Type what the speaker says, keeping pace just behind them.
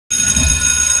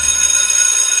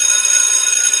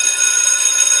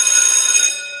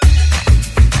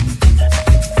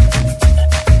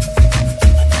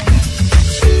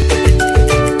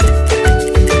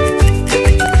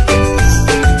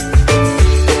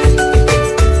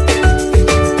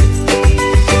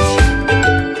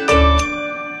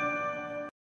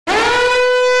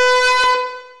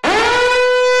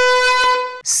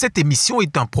Cette émission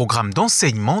est un programme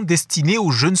d'enseignement destiné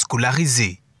aux jeunes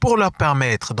scolarisés. Pour leur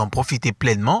permettre d'en profiter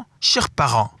pleinement, chers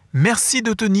parents, merci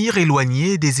de tenir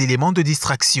éloignés des éléments de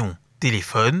distraction,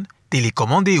 téléphone,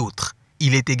 télécommande et autres.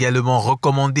 Il est également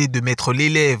recommandé de mettre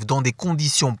l'élève dans des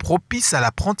conditions propices à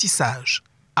l'apprentissage.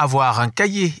 Avoir un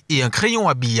cahier et un crayon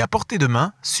à billes à portée de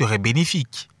main serait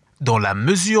bénéfique. Dans la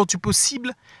mesure du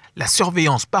possible, la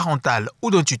surveillance parentale ou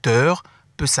d'un tuteur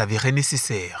peut s'avérer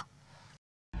nécessaire.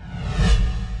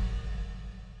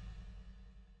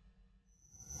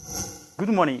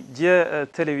 Good morning, dear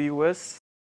televiewers.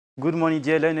 Good morning,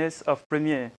 dear learners of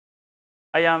Premier.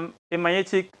 I am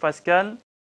Emmanuel Pascal,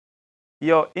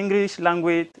 your English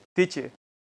language teacher.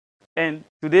 And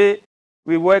today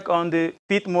we work on the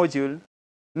 5th module,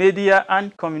 Media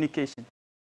and Communication.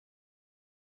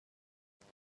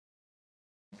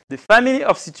 The family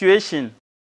of situation,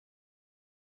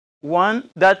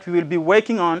 one that we will be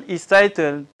working on, is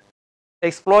titled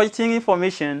Exploiting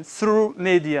Information Through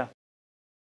Media.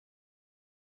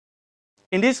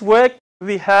 In this work,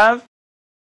 we have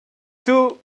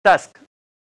two tasks.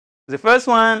 The first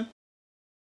one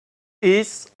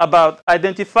is about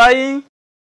identifying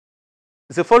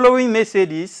the following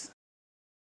messages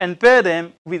and pair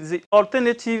them with the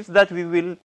alternatives that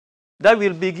will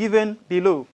be given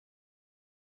below.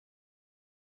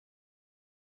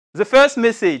 The first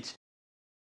message,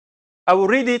 I will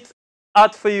read it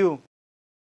out for you.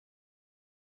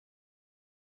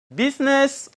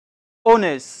 Business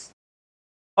owners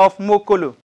of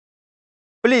Mokolo,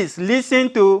 please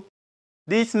listen to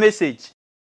this message.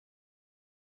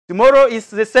 Tomorrow is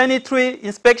the sanitary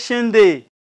inspection day.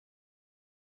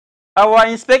 Our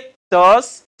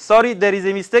inspectors, sorry, there is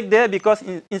a mistake there because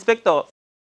inspector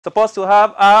supposed to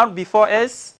have R before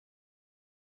S.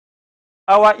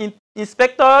 Our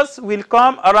inspectors will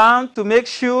come around to make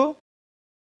sure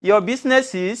your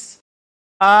businesses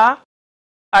are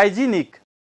hygienic.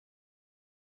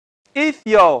 If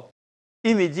your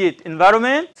immediate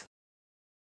environment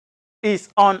is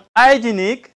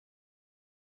unhygienic,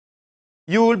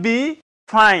 you will be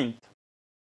fined.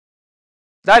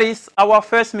 That is our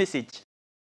first message.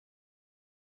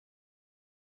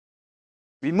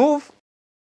 We move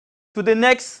to the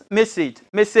next message,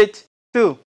 message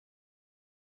 2.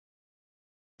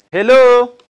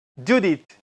 Hello, Judith,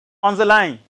 on the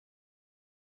line.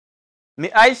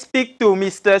 May I speak to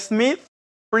Mr. Smith,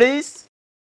 please?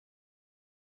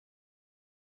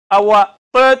 Our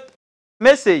third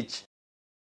message,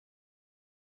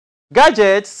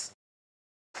 gadgets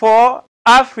for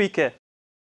Africa.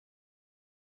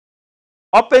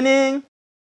 Opening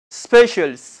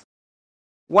specials.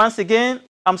 Once again,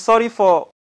 I'm sorry for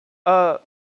an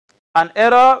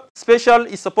error. Special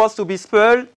is supposed to be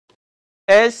spelled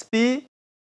S-P-E-C-I-A-L-S.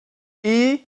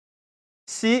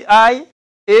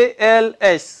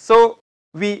 So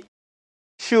we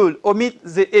should omit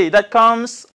the A that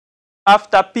comes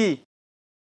after P.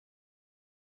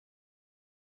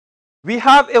 We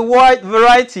have a wide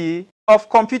variety of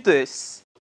computers,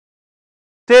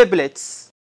 tablets,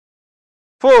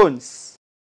 phones,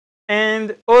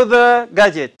 and other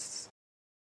gadgets.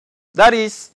 That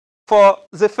is for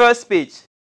the first page.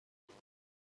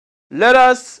 Let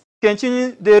us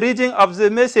continue the reading of the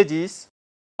messages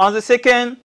on the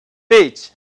second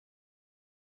page.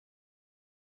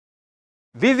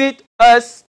 Visit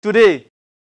us today.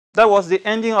 That was the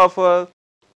ending of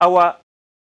our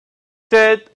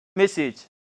third message.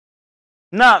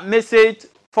 Now, message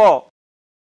 4.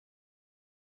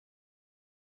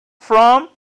 From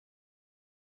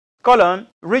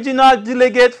Regional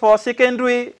Delegate for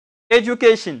Secondary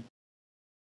Education.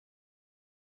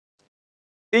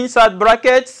 Inside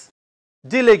brackets,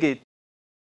 delegate.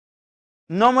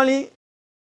 Normally,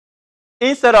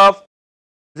 instead of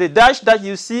the dash that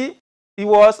you see, it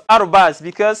was arrobas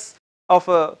because of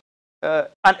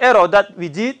an error that we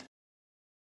did.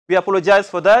 We apologize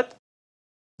for that.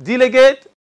 Delegate,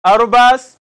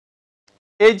 arrobas,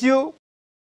 edu.gov.com.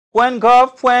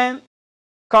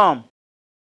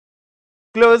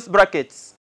 Close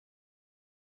brackets.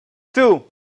 2.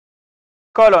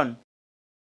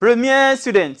 Premier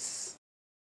students.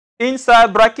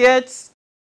 Inside brackets,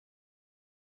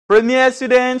 premier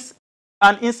students,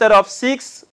 and instead of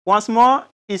 6, once more,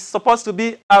 is supposed to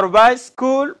be arrobas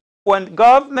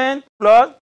school.government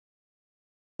plus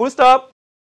full stop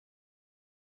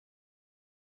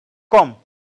com.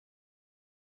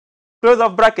 Close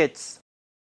of brackets.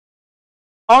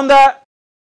 Under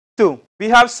 2, we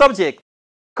have subject,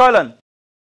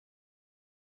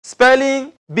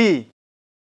 spelling bee.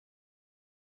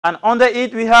 And under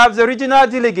it, we have the regional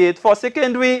delegate for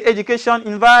secondary education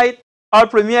invite all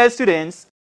premier students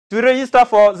to register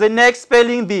for the next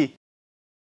spelling bee.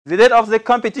 The date of the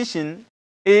competition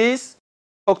is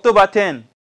October 10.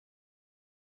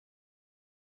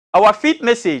 Our fifth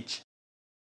message.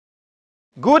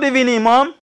 Good evening,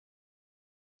 Mom.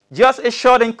 Just a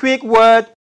short and quick word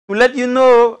to let you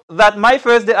know that my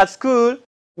first day at school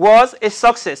was a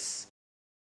success.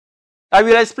 I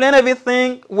will explain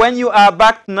everything when you are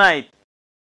back tonight.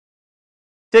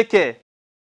 Take care.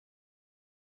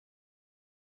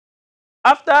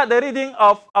 After the reading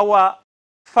of our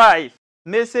 5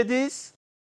 messages,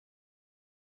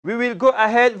 we will go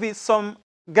ahead with some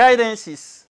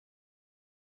guidances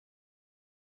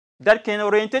that can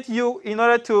orientate you in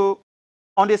order to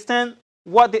understand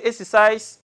what the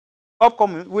exercise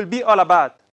upcoming will be all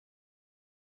about.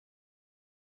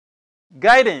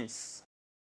 Guidance.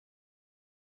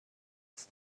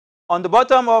 On the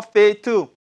bottom of page 2,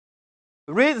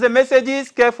 read the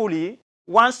messages carefully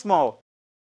once more.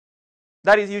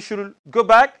 That is, you should go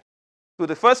back to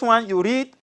the first one you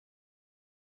read,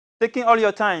 taking all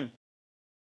your time.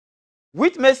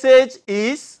 Which message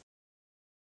is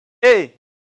A,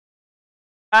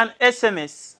 an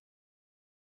SMS,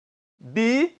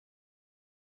 B,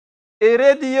 a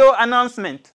radio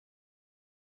announcement,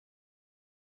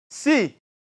 C,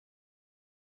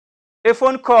 a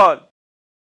phone call,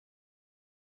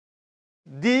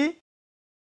 D,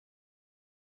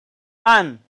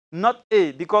 an, not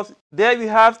A, because there we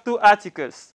have 2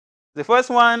 articles. The first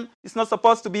one is not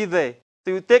supposed to be there.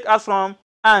 So you take us from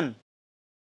an,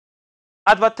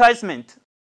 advertisement,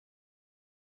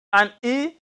 and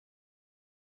E,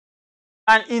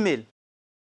 an email.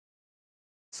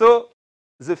 So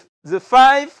the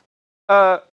 5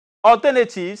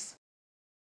 alternatives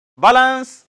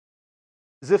balance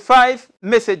the 5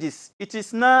 messages. It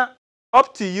is now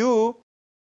up to you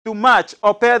to match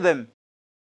or pair them.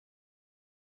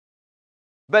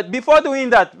 But before doing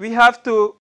that, we have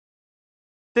to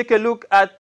take a look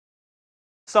at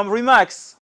some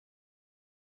remarks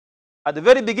at the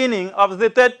very beginning of the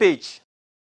 3rd page.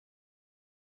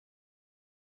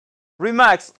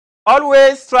 Remarks.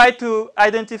 Always try to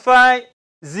identify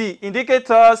the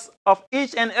indicators of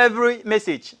each and every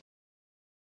message.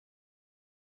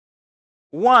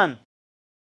 1.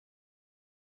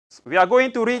 We are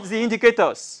going to read the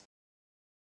indicators.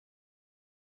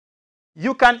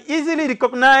 You can easily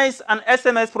recognize an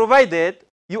SMS provided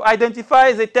you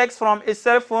identify the text from a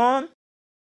cell phone,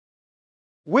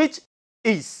 which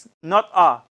is not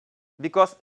R,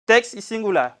 because text is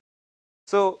singular.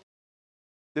 So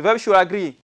the verb should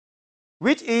agree.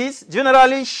 Which is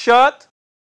generally short,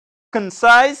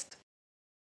 concise,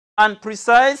 and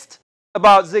precise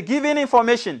about the given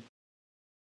information.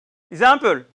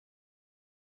 Example.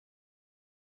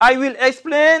 I will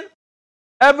explain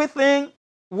everything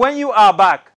when you are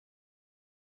back.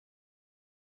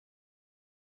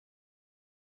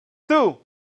 2.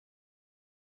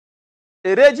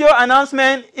 A radio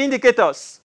announcement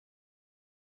indicators.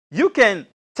 You can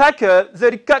tackle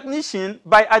the recognition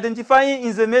by identifying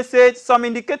in the message some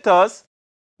indicators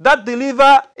that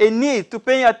deliver a need to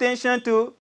pay attention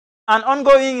to an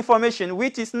ongoing information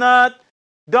which is not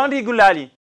done regularly.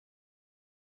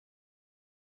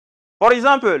 For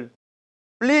example,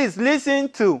 please listen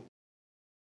to.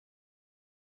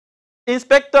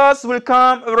 Inspectors will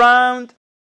come around.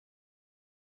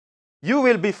 You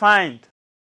will be fined.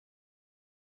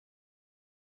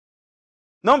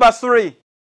 Number 3.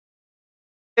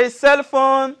 A cell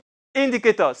phone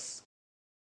indicators.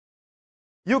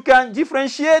 You can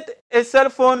differentiate a cell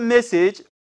phone message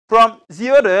from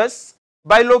the others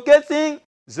by locating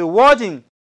the wording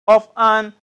of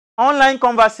an online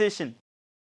conversation.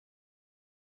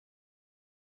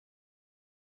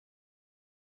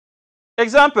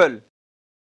 Example.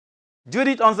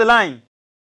 Judith on the line.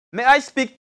 May I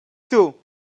speak to,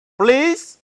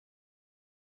 please?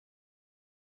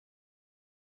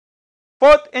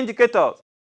 4th indicator.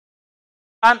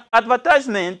 An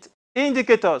advertisement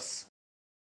indicators.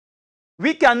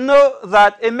 We can know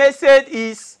that a message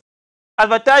is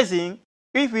advertising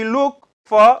if we look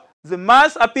for the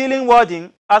mass appealing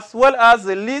wording as well as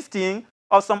the listing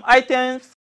of some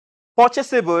items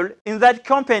purchasable in that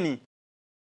company.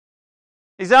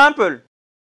 Example.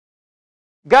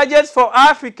 Gadgets for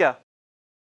Africa.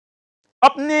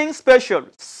 Opening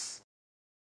specials.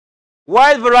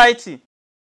 Wide variety.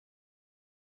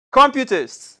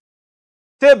 Computers,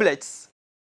 tablets,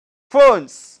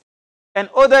 phones, and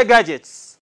other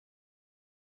gadgets.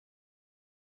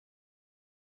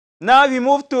 Now we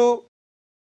move to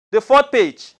the 4th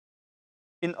page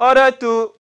in order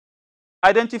to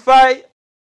identify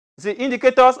the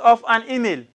indicators of an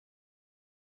email.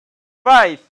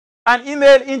 5. An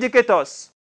email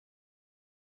indicators.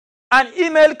 An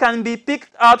email can be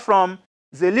picked out from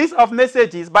the list of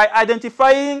messages by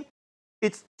identifying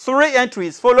its 3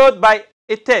 entries followed by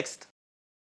a text.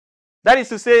 That is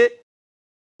to say,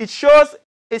 it shows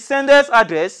a sender's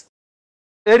address,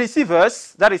 a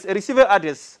receiver's, that is a receiver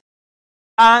address,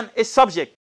 and a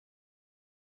subject.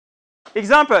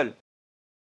 Example,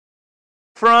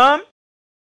 from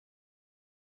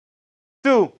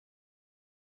to,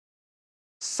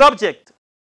 subject.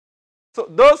 So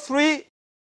those 3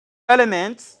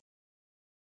 elements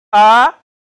are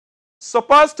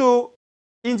supposed to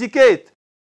indicate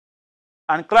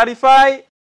and clarify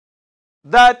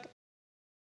that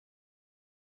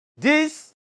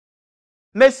this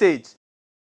message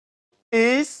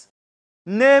is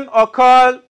name or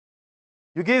call.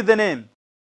 You give the name.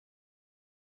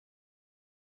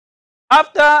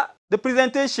 After the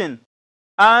presentation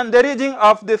and the reading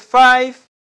of the 5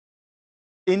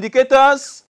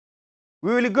 indicators,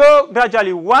 we will go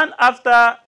gradually one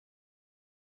after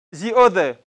the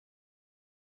other.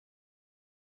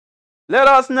 Let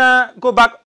us now go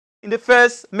back in the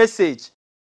first message.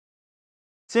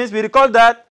 Since we recall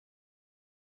that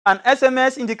an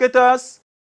SMS indicators,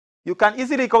 you can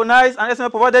easily recognize an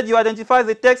SMS provided you identify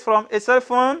the text from a cell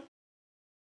phone,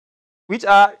 which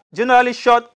are generally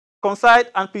short, concise,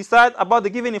 and precise about the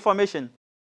given information.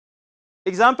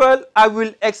 Example, I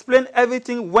will explain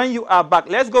everything when you are back.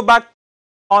 Let's go back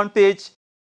on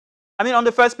on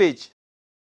the first page.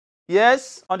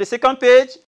 Yes, on the second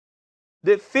page,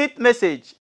 the 5th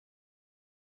message.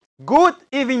 Good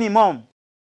evening, Mom.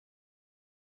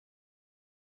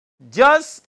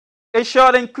 Just a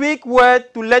short and quick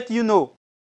word to let you know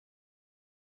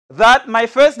that my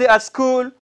first day at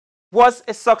school was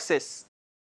a success.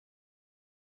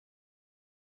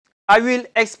 I will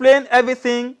explain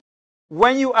everything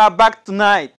when you are back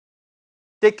tonight.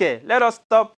 Take care. Let us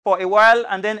stop for a while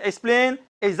and then explain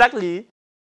exactly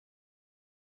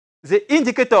the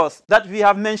indicators that we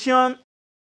have mentioned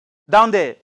down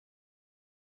there.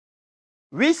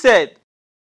 We said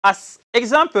as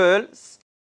examples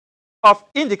of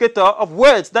indicator of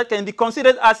words that can be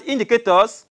considered as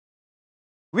indicators,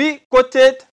 we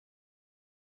quoted,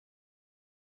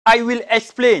 I will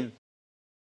explain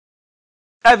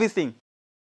everything.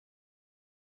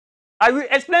 I will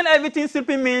explain everything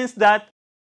simply means that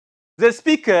the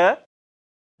speaker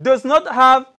does not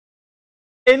have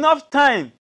enough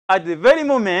time at the very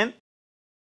moment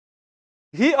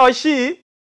he or she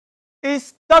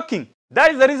is talking.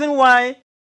 That is the reason why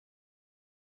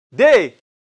they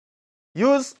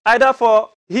use either for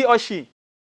he or she.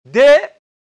 They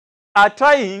are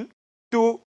trying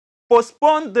to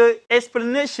postpone the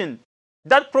explanation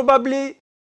that probably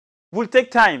will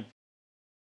take time.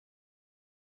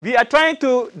 We are trying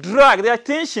to drag the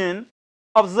attention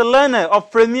of the learner of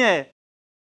Premiere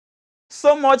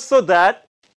so much so that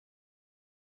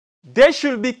they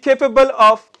should be capable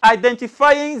of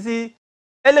identifying the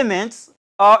elements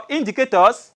or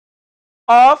indicators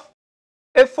of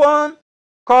a phone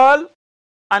call,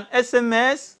 an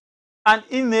SMS, an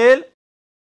email,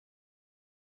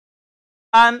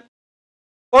 and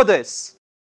others.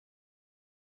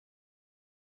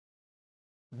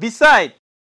 Beside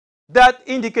that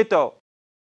indicator,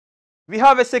 we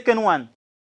have a second one.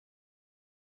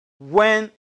 When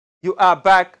you are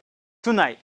back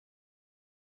tonight.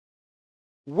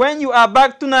 When you are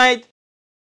back tonight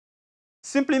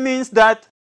simply means that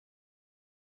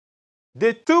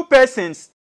the 2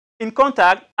 persons in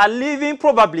contact are living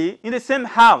probably in the same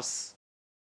house.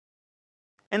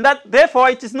 And that therefore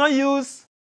it is not used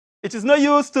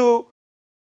to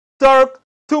talk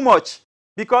too much,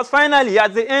 because finally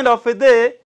at the end of the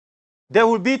day they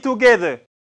will be together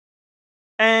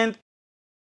and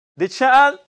the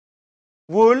child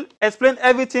will explain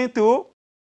everything to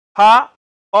her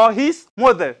or his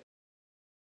mother.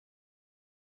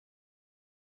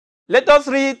 Let us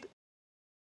read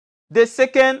the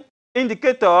second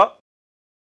indicator.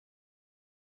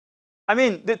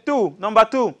 Number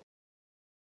 2,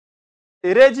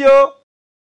 a radio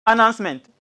announcement.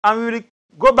 And we will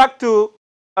go back to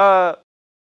the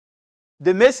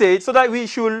message so that we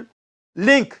should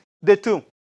link the 2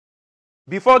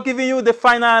 before giving you the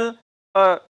final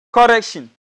correction.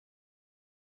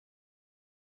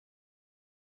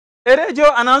 A radio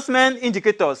announcement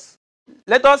indicators.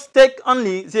 Let us take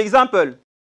only the example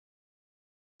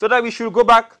so that we should go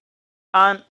back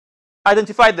and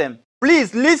identify them.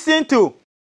 Please listen to.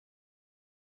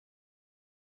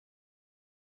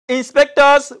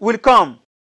 Inspectors will come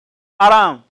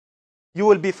around. You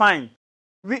will be fine.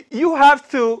 You have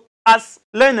to, as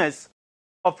learners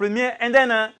of Premiere, and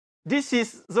then this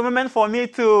is the moment for me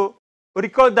to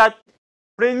recall that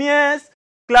Premiere's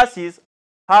classes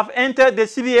have entered the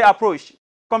CBA approach,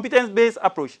 competence-based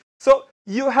approach. So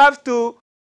you have to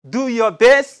do your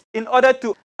best in order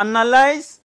to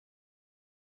analyze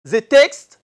the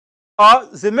text or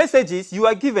the messages you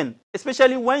are given,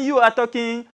 especially when you are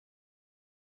talking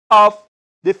of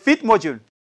the fifth module,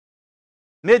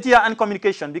 media and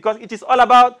communication, because it is all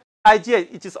about ideas,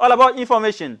 it is all about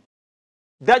information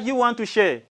that you want to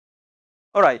share.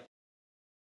 All right.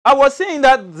 I was saying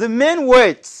that the main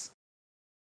words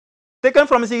taken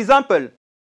from the example,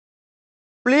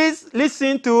 please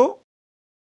listen to,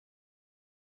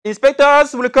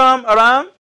 inspectors will come around,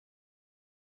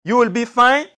 you will be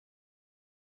fine.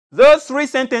 Those three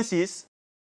sentences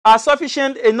are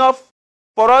sufficient enough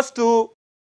for us to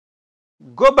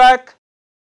go back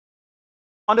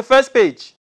on the first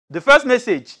page, the first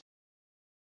message,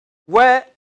 where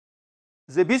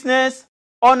the business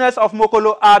owners of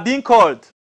Mokolo are being called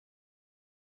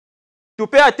to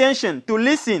pay attention, to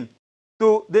listen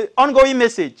to the ongoing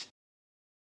message.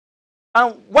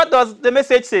 And what does the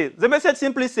message say? The message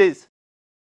simply says,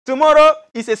 tomorrow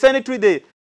is a sanitary day.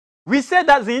 We said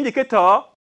that's the indicator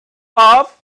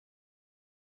of,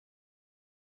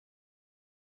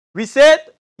 we said,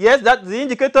 yes, that's the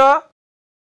indicator,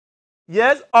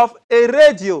 yes, of a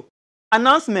radio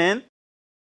announcement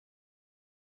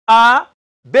are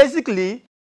basically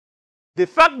the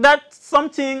fact that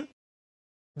something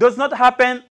does not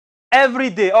happen every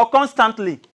day or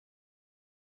constantly.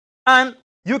 And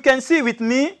you can see with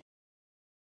me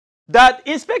that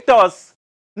inspectors,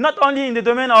 not only in the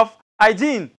domain of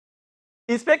hygiene,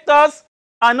 inspectors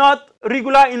are not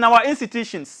regular in our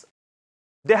institutions.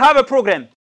 They have a program.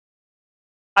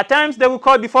 At times they will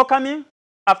call before coming,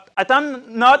 at times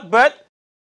not, but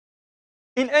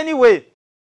in any way,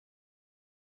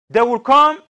 they will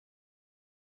come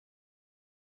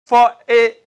for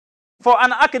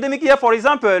an academic year, for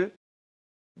example,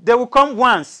 they will come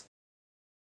once.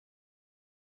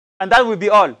 And that will be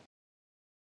all.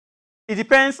 It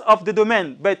depends of the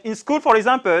domain. But in school, for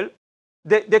example,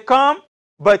 they come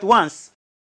but once.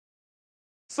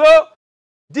 So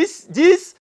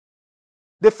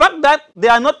the fact that they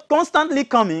are not constantly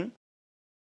coming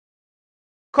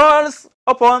calls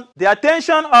upon the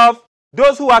attention of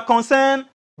those who are concerned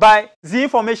by the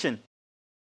information.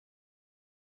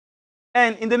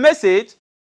 And in the message,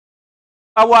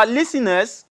 our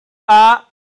listeners are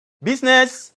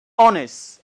business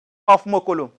owners of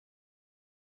Mokolo.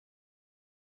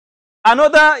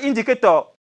 Another indicator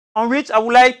on which I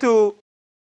would like to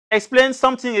explain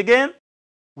something again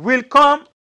will come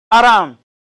around.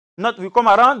 Not will come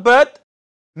around, but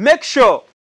make sure.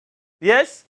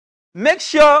 Yes? Make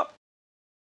sure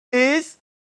is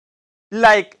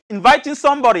like inviting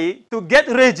somebody to get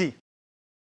ready.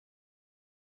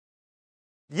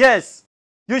 Yes,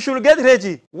 you should get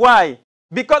ready. Why?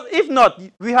 Because if not,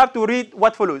 we have to read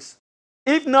what follows.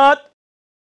 If not,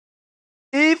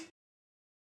 if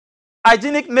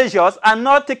hygienic measures are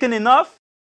not taken enough,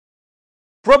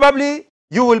 probably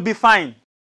you will be fine.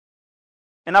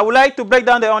 And I would like to break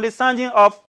down the understanding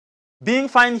of being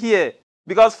fine here,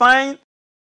 because fine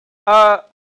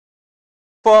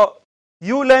for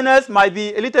you learners might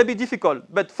be a little bit difficult,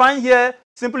 but fine here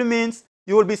simply means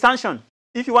you will be sanctioned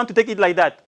if you want to take it like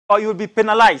that, or you will be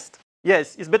penalized.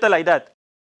 Yes, it's better like that,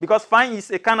 because fine is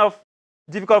a kind of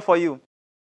difficult for you.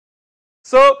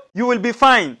 So you will be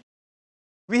fine.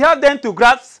 We have then to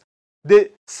grasp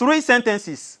the three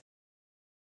sentences.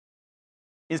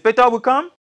 Inspector will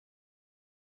come.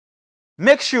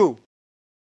 Make sure,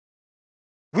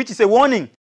 which is a warning.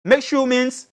 Make sure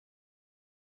means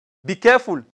be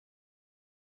careful.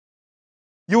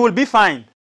 You will be fine.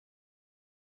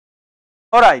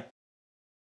 All right.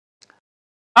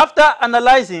 After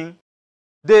analyzing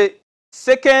the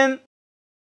second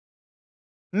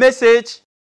message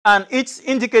and its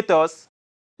indicators,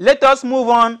 let us move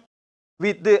on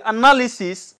with the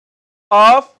analysis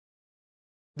of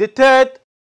the third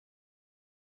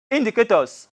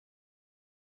indicators.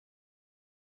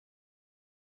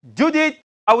 Judith,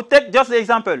 I will take just the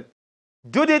example.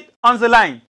 Judith on the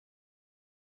line.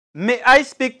 May I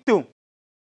speak to?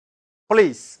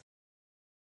 Please.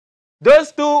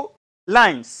 Those two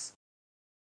lines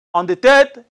on the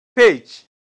third page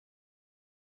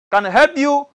can help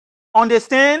you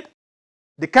understand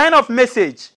the kind of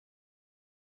message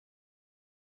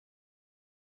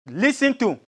listen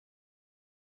to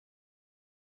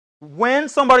when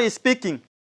somebody is speaking.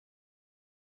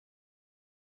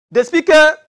 The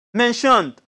speaker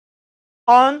mentioned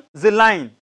on the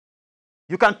line.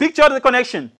 You can picture the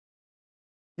connection.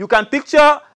 You can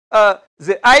picture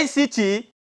the ICT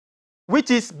which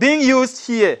is being used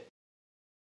here.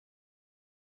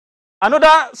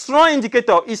 Another strong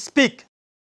indicator is speak.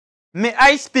 May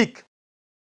I speak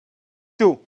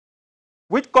to,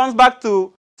 which comes back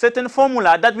to certain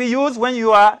formula that we use when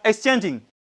you are exchanging.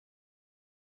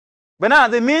 But now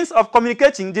the means of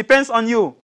communicating depends on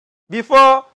you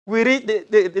before we reach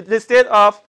the state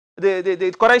of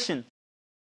the correction.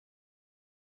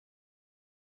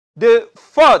 The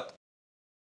fourth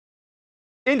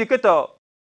indicator,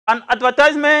 an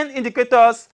advertisement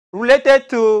indicators related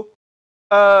to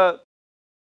the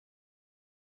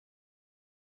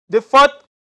fourth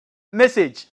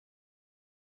message.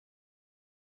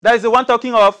 That is the one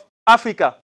talking of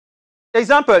Africa.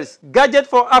 Examples: gadget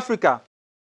for Africa,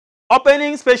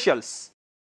 opening specials,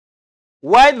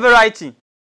 wide variety,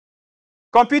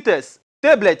 computers,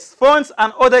 tablets, phones,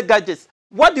 and other gadgets.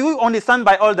 What do you understand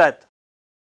by all that?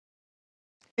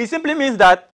 It simply means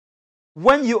that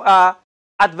when you are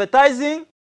advertising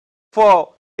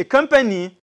for a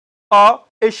company or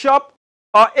a shop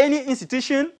or any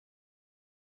institution,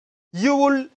 you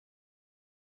will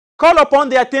call upon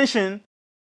the attention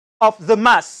of the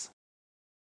mass.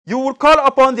 You will call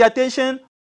upon the attention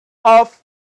of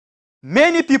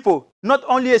many people, not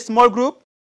only a small group,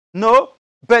 no,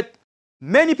 but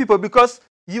many people, because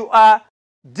you are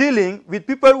dealing with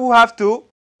people who have to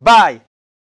buy.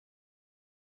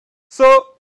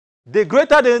 So the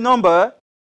greater the number,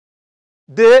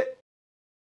 the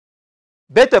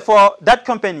better for that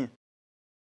company.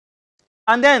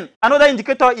 And then another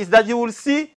indicator is that you will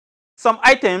see some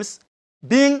items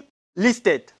being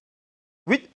listed,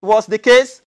 which was the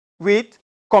case with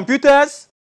computers,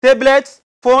 tablets,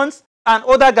 phones, and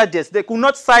other gadgets. They could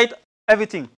not cite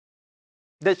everything.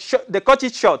 They cut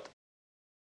it short.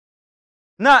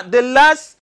 Now, the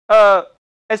last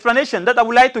explanation that I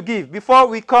would like to give before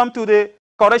we come to the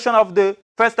correction of the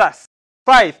first task.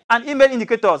 5. An email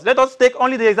indicators. Let us take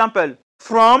only the example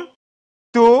from,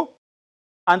 to,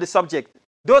 and the subject.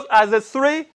 Those are the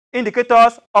 3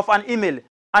 indicators of an email.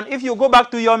 And if you go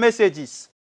back to your messages,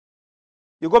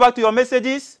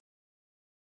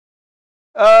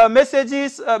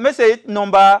 message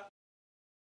number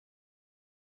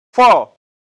 4,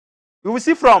 you will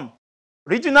see from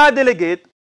regional delegate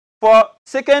for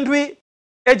secondary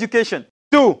education.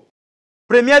 2,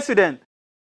 premier student.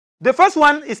 The first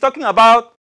one is talking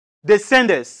about the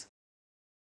senders.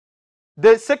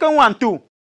 The second one, 2,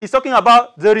 is talking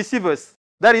about the receivers.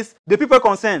 That is the people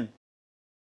concerned.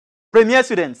 Premier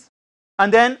students.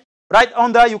 And then right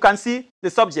under you can see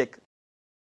the subject.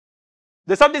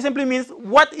 The subject simply means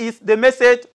what is the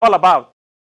message all about.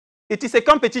 It is a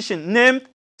competition named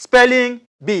Spelling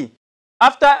Bee.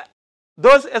 After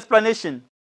those explanations,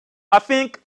 I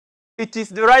think it is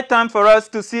the right time for us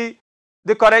to see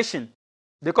the correction.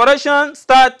 The correction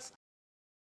starts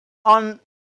on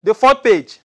the 4th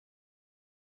page.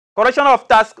 Correction of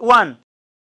task 1.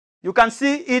 You can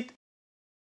see it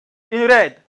in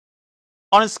red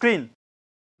on screen.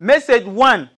 Message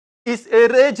 1 is a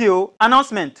radio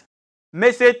announcement.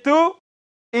 Message 2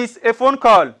 is a phone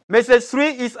call. Message 3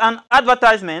 is an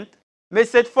advertisement.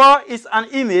 Message 4 is an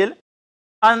email.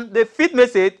 And the 5th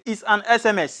message is an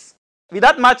SMS. With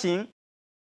that matching,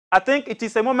 I think it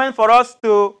is a moment for us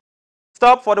to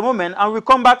stop for the moment, and we'll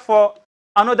come back for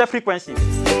another frequency.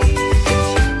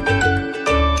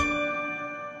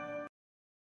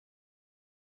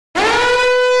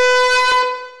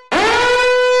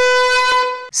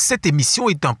 Cette émission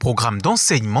est un programme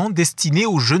d'enseignement destiné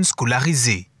aux jeunes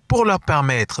scolarisés. Pour leur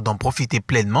permettre d'en profiter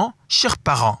pleinement, chers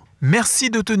parents, merci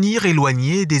de tenir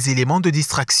éloignés des éléments de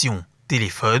distraction,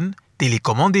 téléphone,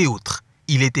 télécommande et autres.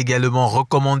 Il est également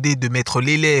recommandé de mettre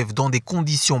l'élève dans des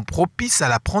conditions propices à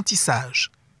l'apprentissage.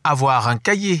 Avoir un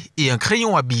cahier et un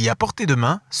crayon à billes à portée de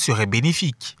main serait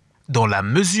bénéfique. Dans la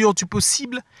mesure du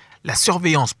possible, la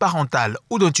surveillance parentale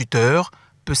ou d'un tuteur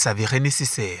peut s'avérer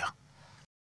nécessaire.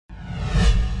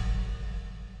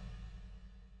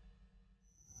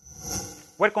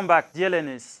 Welcome back, dear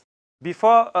learners.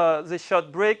 Before the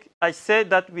short break, I said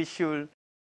that we should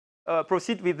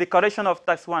proceed with the correction of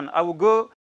task 1. I will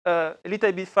go a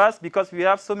little bit fast because we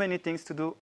have so many things to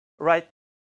do right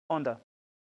under.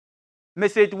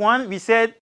 Message 1, we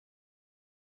said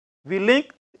we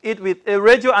link it with a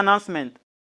radio announcement.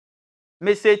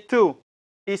 Message 2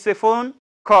 is a phone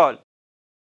call.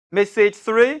 Message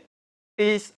 3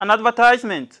 is an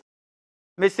advertisement.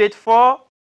 Message 4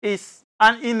 is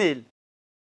an email.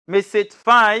 Message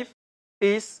 5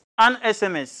 is an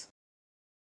SMS.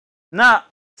 Now,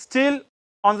 still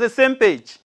on the same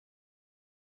page,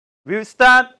 we will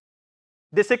start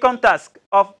the second task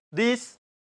of this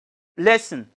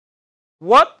lesson.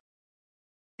 What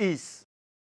is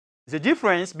the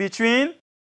difference between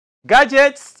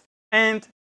gadgets and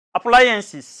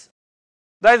appliances.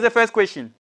 That is the first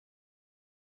question.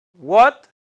 What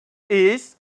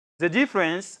is the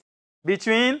difference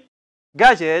between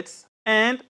gadgets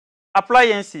and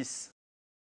appliances?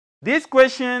 This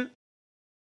question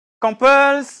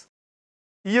compels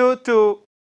you to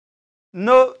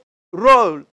know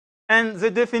role and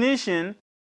the definition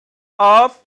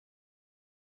of,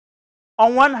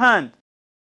 on one hand,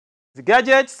 the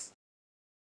gadgets,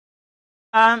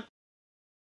 and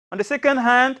on the second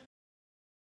hand,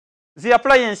 the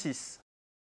appliances.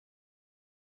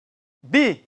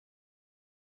 B.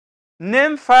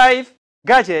 Name 5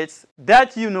 gadgets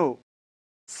that you know.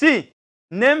 C.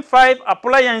 Name 5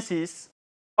 appliances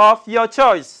of your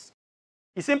choice.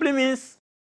 It simply means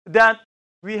that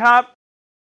we have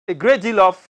a great deal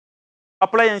of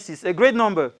appliances, a great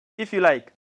number, if you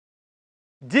like.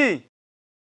 D.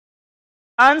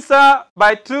 Answer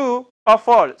by true or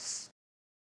false.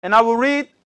 And I will read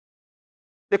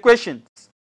the questions.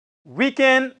 We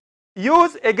can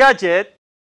use a gadget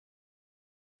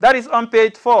that is on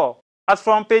page 4, as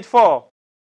from page 4.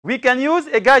 We can use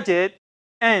a gadget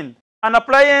and an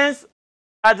appliance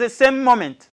at the same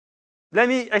moment. Let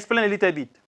me explain a little bit.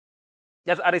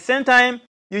 Just at the same time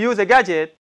you use a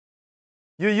gadget,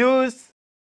 you use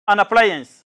an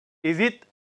appliance. Is it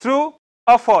true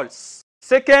or false?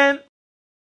 Second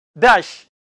dash.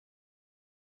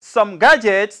 Some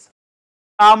gadgets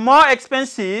are more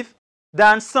expensive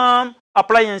than some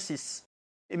appliances.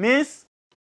 It means,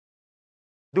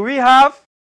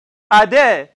 are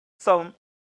there some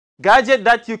gadgets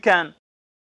that you can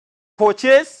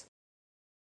purchase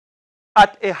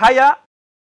at a higher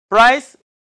price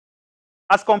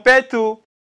as compared to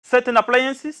certain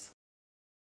appliances?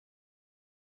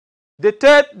 The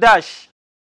third dash.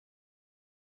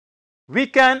 We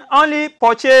can only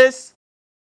purchase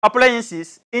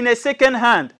appliances in a second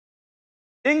hand.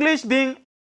 English being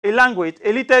a language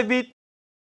a little bit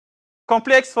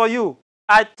complex for you,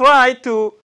 I try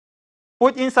to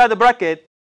put inside the bracket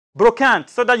brocante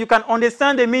so that you can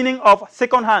understand the meaning of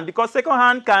second hand, because second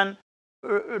hand can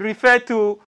refer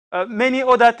to many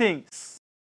other things.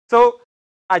 So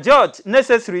I judge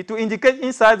necessary to indicate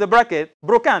inside the bracket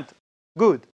brocante.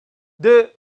 Good.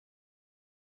 The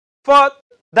fourth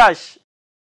dash.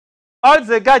 All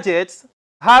the gadgets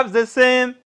have the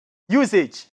same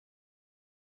usage.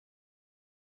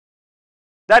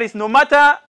 That is, no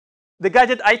matter the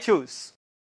gadget I choose,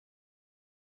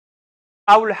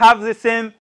 I will have the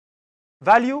same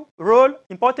value, role,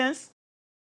 importance.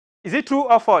 Is it true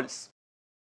or false?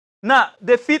 Now,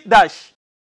 the fifth dash.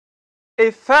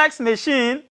 A fax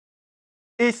machine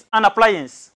is an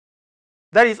appliance.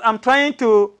 That is, I'm trying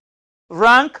to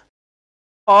rank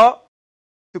or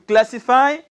to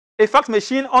classify a fax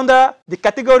machine under the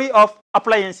category of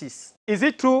appliances. Is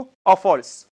it true or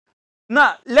false?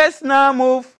 Now, let's now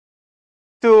move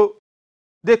to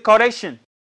the correction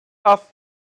of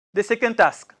the second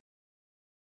task.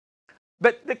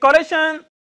 But the correction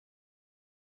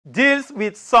deals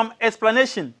with some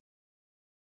explanation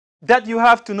that you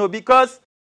have to know, because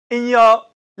in your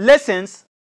lessons,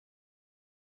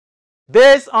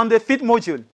 based on the 5th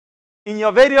module, in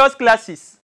your various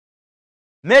classes,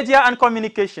 media and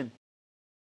communication,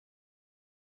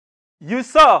 you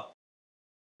saw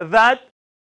that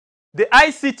the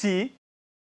ICT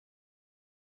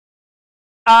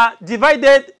are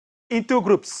divided into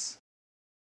groups.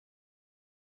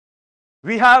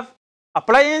 We have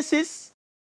appliances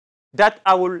that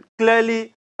I will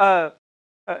clearly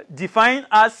define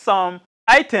as some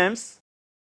items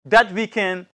that we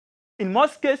can, in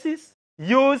most cases,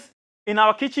 use in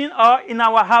our kitchen or in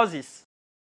our houses.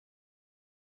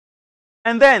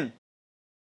 And then,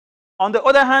 on the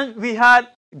other hand, we had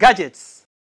gadgets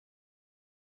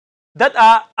that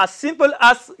are as simple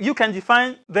as you can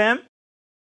define them,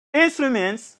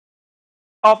 instruments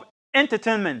of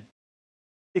entertainment.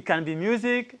 It can be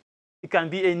music, it can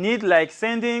be a need like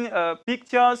sending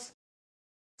pictures.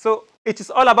 So it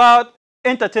is all about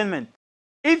entertainment.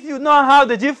 If you know how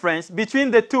the difference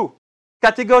between the two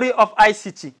categories of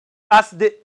ICT, as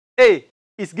the A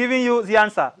is giving you the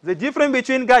answer, the difference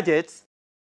between gadgets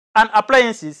and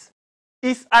appliances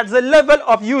is at the level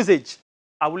of usage.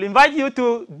 I will invite you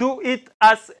to do it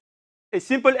as a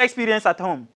simple experience at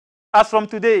home. As from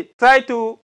today, try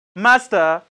to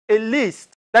master a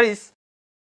list. That is,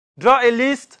 draw a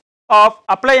list of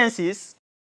appliances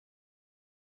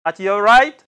at your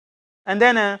right, and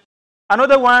then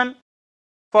another one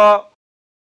for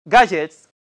gadgets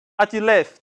at your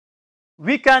left.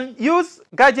 We can use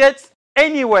gadgets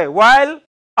anywhere, while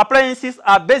appliances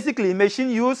are basically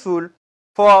machines useful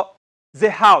for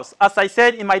the house, as I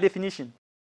said in my definition.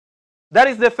 That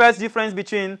is the first difference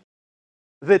between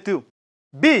the two.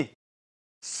 B,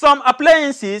 some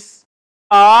appliances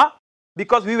are,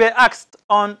 because we were asked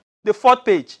on the 4th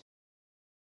page.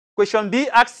 Question B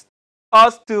asks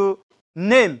us to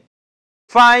name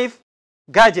 5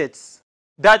 gadgets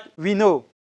that we know.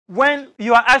 When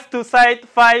you are asked to cite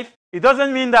 5, it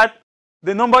doesn't mean that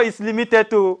the number is limited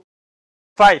to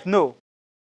 5. No.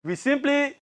 We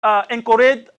simply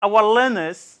encourage our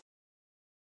learners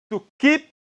to keep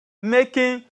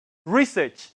making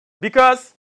research,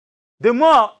 because the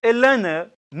more a learner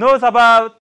knows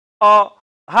about or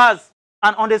has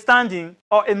an understanding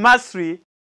or a mastery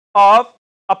of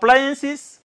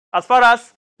appliances as far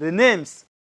as the names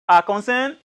are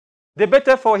concerned, the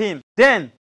better for him.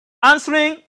 Then,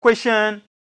 answering question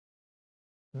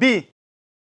B,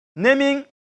 naming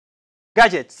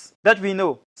gadgets that we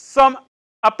know. Some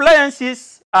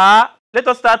appliances are, let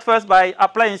us start first by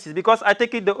appliances, because I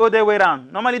take it the other way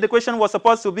around. Normally the question was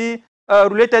supposed to be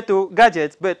related to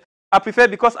gadgets, but I prefer,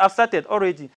 because I've started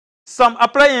already. Some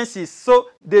appliances,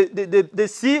 so the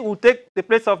C will take the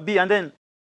place of B, and then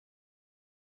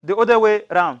the other way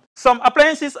around. Some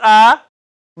appliances are,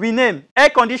 we name air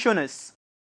conditioners,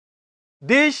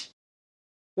 dish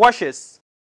washers,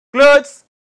 clothes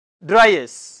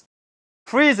dryers,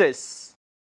 freezers,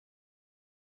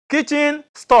 kitchen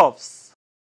stoves,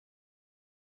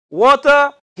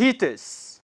 water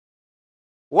heaters,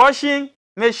 washing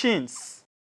machines,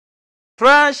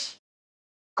 trash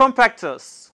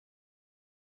compactors,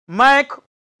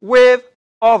 microwave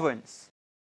ovens,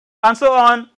 and so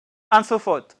on and so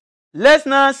forth. Let's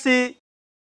now see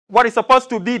what is supposed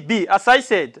to be B. As I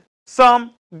said,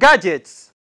 some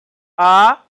gadgets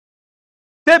are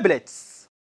tablets,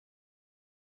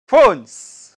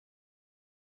 phones,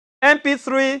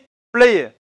 MP3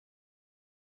 player,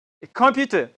 a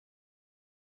computer,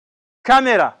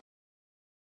 camera,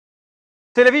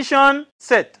 television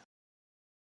set,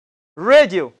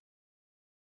 radio,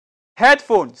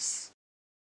 headphones,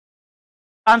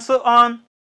 and so on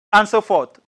and so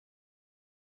forth.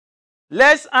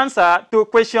 Let's answer to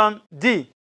question D.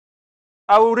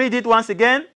 I will read it once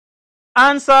again.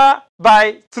 Answer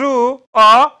by true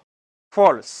or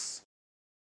false.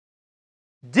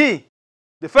 D,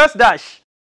 the first dash.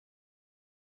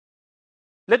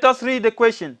 Let us read the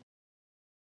question.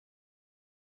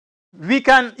 We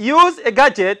can use a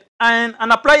gadget and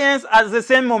an appliance at the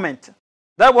same moment.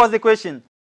 That was the question.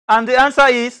 And the answer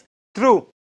is true.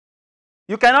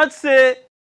 You cannot say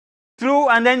true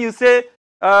and then you say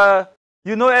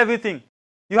you know everything.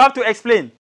 You have to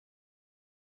explain.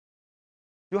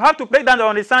 You have to break down the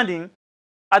understanding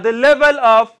at the level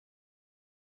of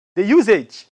the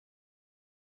usage.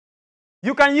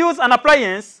 You can use an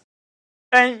appliance,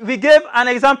 and we gave an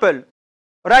example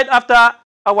right after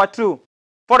our true.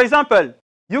 For example,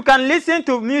 you can listen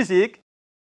to music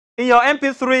in your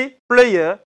MP3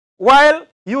 player while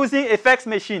using a fax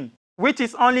machine, which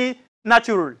is only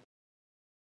natural.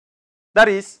 That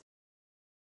is,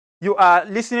 you are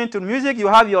listening to music, you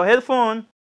have your headphone,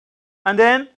 and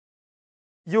then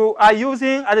you are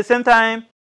using at the same time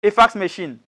a fax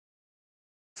machine.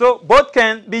 So both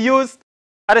can be used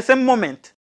at the same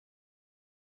moment.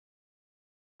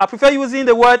 I prefer using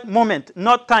the word moment,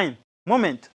 not time.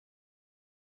 Moment.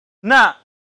 Now,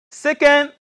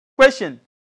 second question.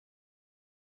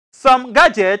 Some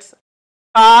gadgets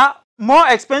are more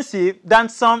expensive than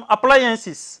some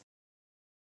appliances.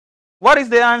 What is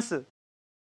the answer?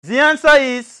 The answer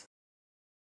is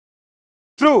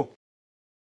true.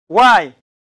 Why?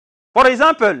 For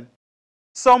example,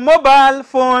 some mobile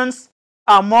phones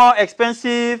are more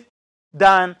expensive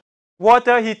than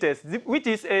water heaters, which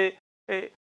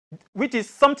is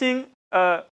something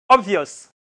obvious,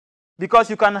 because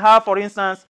you can have, for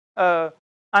instance, an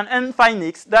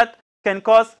Infinix that can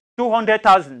cost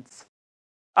 200,000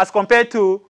 as compared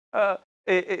to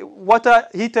a water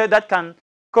heater that can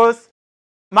cost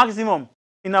maximum.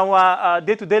 In our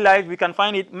day-to-day life, we can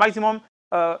find it maximum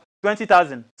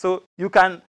 20,000. So you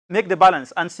can make the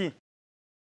balance and see.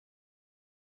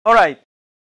 All right.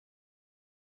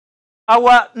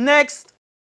 Our next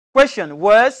question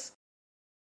was,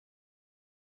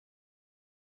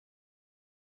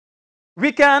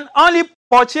 we can only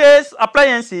purchase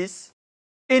appliances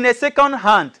in a second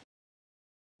hand.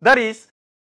 That is,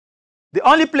 the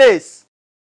only place,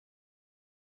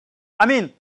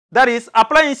 that is,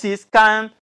 appliances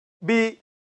can be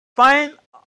found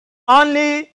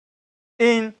only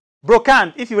in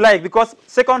brocante, if you like, because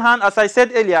second hand, as I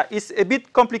said earlier, is a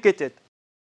bit complicated.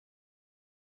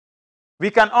 We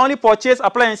can only purchase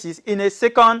appliances in a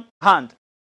second hand.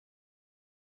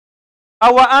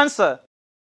 Our answer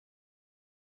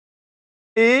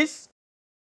is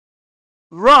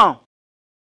wrong.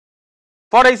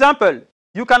 For example,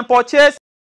 you can purchase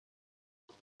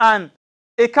a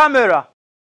camera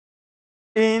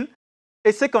in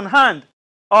a second hand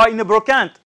or in a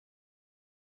brocante,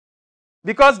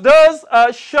 because those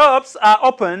shops are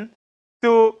open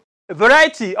to a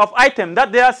variety of items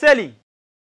that they are selling.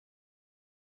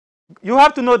 You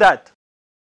have to know that.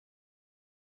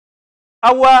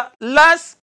 Our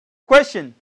last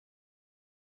question.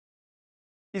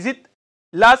 Is it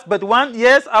last but one?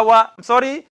 Yes,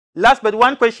 last but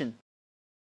one question.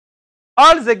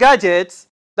 All the gadgets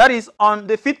that is on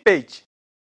the feed page.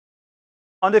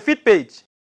 On the feed page.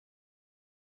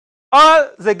 All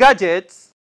the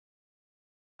gadgets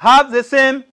have the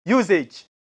same usage.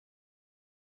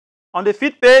 On the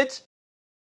feed page,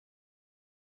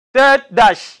 third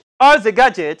dash, all the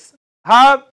gadgets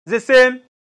have the same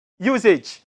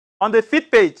usage. On the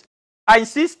feed page, I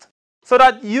insist so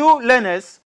that you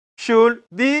learners should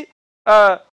be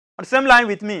on the same line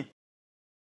with me.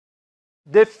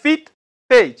 The feed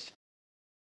page,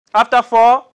 after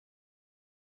 4,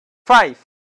 5.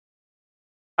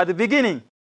 At the beginning,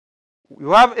 you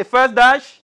have a first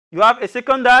dash, you have a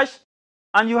second dash,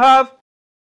 and you have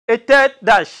a third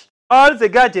dash. All the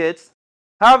gadgets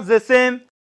have the same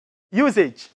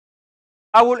usage.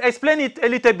 I will explain it a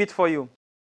little bit for you.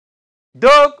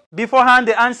 Though beforehand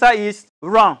the answer is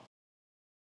wrong,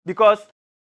 because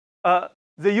the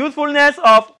usefulness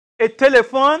of a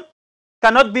telephone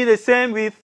cannot be the same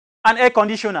with an air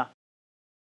conditioner,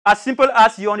 as simple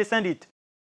as you understand it.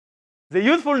 The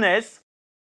usefulness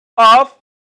of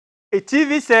a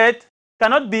TV set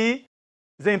cannot be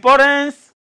the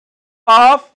importance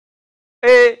of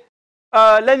a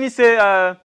let me say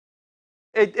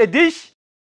a dish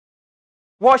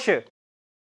washer.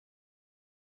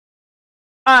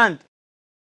 And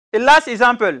a last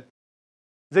example,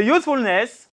 the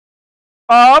usefulness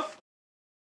of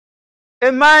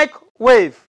a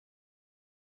microwave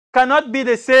cannot be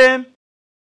the same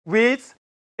with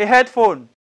a headphone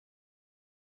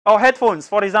or headphones,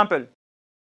 for example.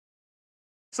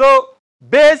 So,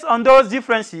 based on those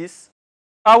differences,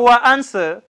 our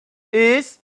answer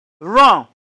is wrong.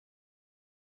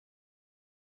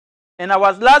 In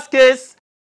our last case,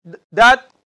 that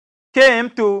came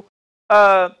to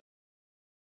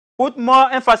put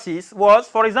more emphasis was,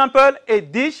 for example, a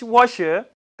dishwasher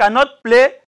cannot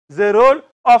play the role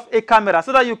of a camera,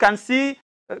 so that you can see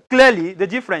clearly the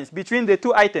difference between the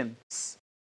two items.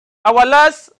 Our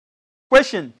last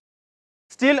question,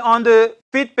 still on the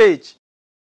feed page.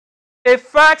 A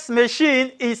fax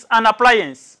machine is an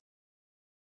appliance.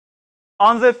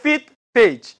 On the feed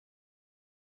page,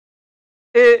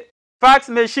 a fax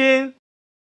machine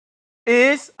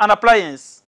is an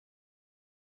appliance.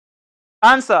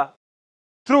 Answer,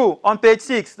 true, on page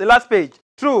 6, the last page,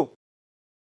 true.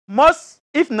 Most,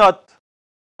 if not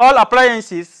all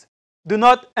appliances do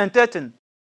not entertain,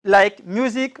 like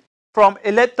music from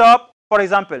a laptop, for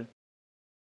example.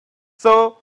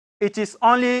 So it is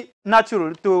only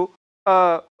natural to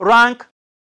rank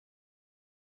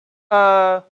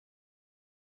a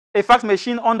fax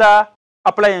machine under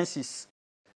appliances.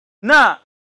 Now,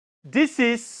 this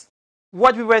is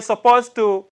what we were supposed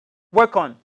to work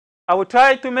on. I will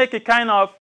try to make a kind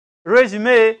of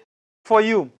resume for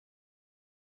you.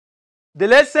 The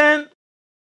lesson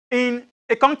in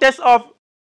a context of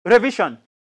revision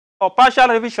or partial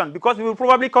revision, because we will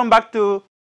probably come back to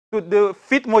the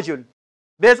fifth module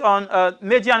based on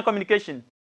media and communication.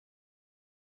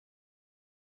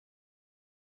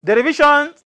 The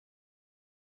revisions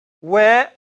were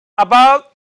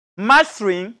about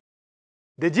mastering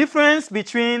the difference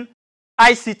between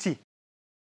ICT,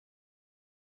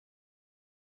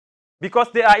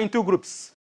 because they are in two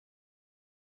groups.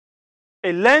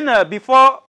 A learner,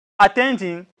 before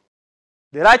attending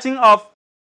the writing of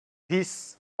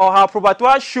his or her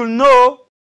probatoire, should know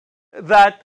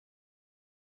that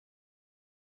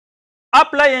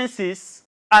appliances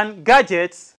and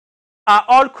gadgets are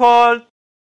all called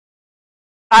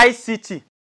ICT,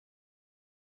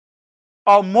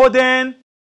 or modern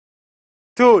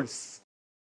tools.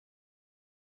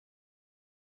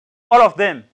 All of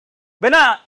them. But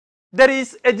now, there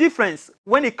is a difference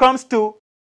when it comes to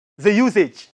the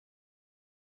usage.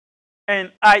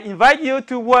 And I invite you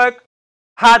to work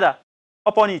harder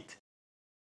upon it.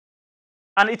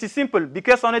 And it is simple,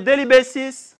 because on a daily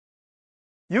basis,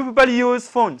 you people use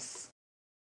phones.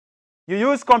 You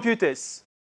use computers.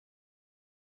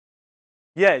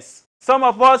 Yes, some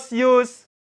of us use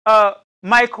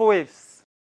microwaves.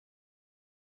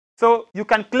 So you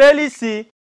can clearly see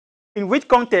in which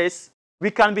context we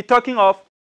can be talking of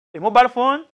a mobile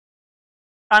phone,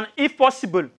 and if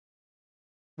possible,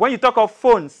 when you talk of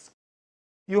phones,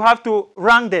 you have to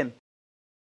rank them.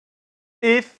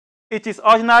 If it is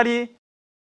ordinary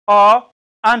or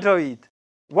Android.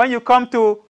 When you come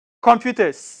to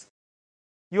computers,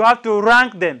 you have to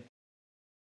rank them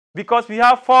because we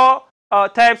have 4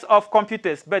 types of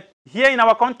computers. But here in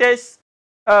our context,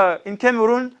 in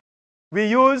Cameroon, we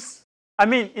use,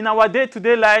 in our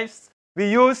day-to-day lives, we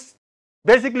use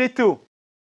basically 2.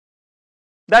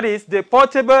 That is the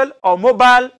portable or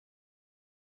mobile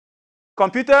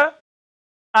computer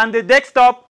and the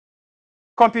desktop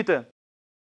computer.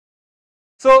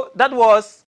 So that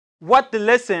was what the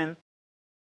lesson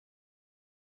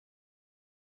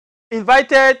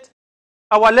invited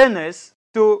our learners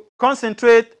to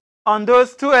concentrate on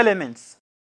those 2 elements.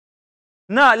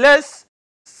 Now let's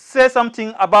say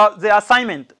something about the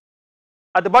assignment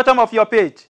at the bottom of your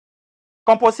page.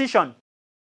 Composition.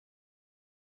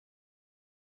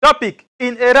 Topic: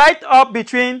 in a write-up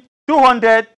between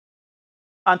 200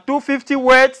 and 250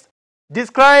 words,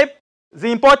 describe the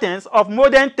importance of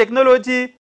modern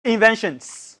technology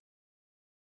inventions.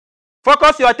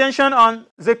 Focus your attention on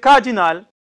the cardinal.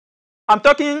 I'm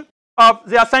talking of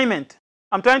the assignment.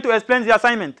 I'm trying to explain the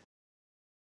assignment.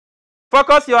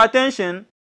 Focus your attention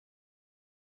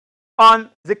on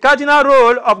the cardinal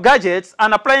role of gadgets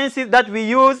and appliances that we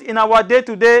use in our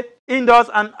day-to-day indoors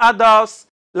and outdoors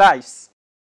lives.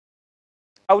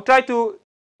 I will try to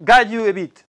guide you a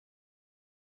bit.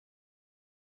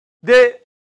 The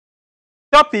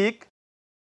topic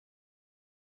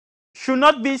should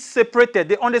not be separated.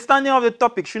 The understanding of the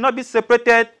topic should not be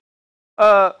separated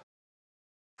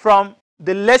from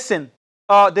the lesson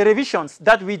or the revisions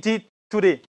that we did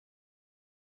today.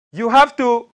 You have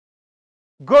to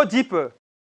go deeper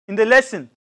in the lesson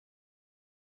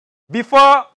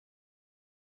before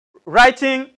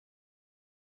writing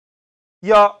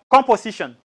your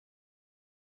composition.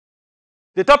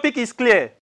 The topic is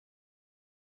clear,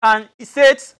 and it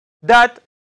says that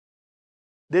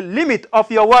the limit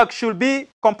of your work should be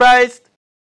comprised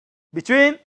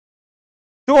between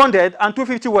 200 and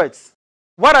 250 words.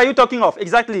 What are you talking of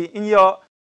exactly in your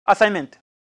assignment?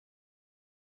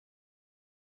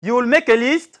 You will make a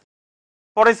list,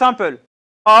 for example,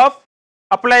 of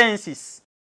appliances.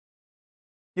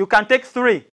 You can take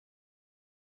 3.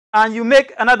 And you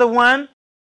make another one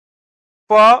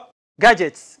for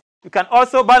gadgets. You can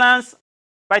also balance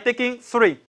by taking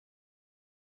 3.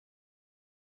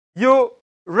 You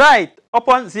write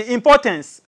upon the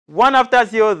importance one after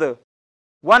the other,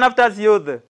 one after the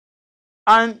other,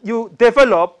 and you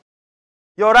develop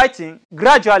your writing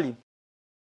gradually,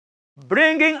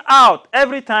 bringing out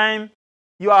every time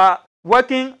you are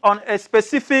working on a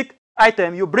specific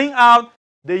item, you bring out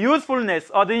the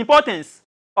usefulness or the importance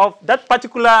of that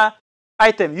particular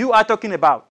item you are talking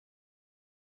about.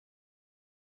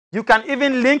 You can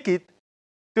even link it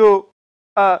to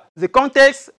the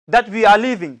context that we are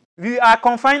living. We are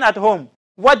confined at home.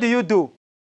 What do you do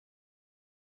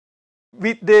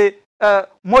with the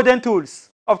modern tools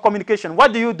of communication?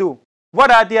 What do you do?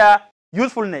 What are their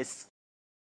usefulness?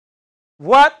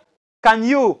 What can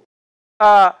you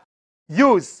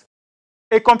use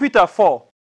a computer for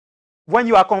when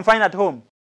you are confined at home?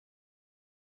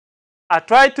 I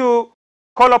try to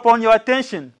call upon your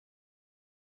attention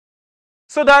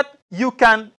so that you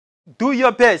can do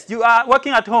your best. You are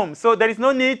working at home, so there is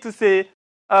no need to say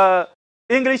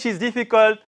English is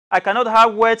difficult, I cannot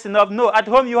have words enough. No, at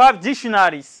home you have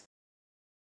dictionaries.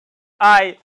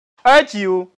 I urge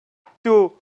you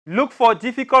to look for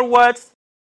difficult words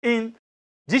in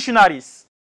dictionaries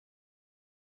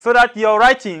so that your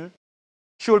writing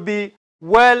should be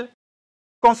well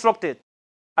constructed.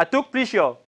 I took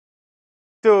pleasure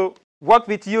to work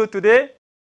with you today,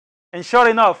 and sure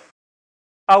enough,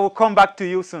 I will come back to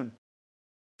you soon.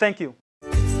 Thank you.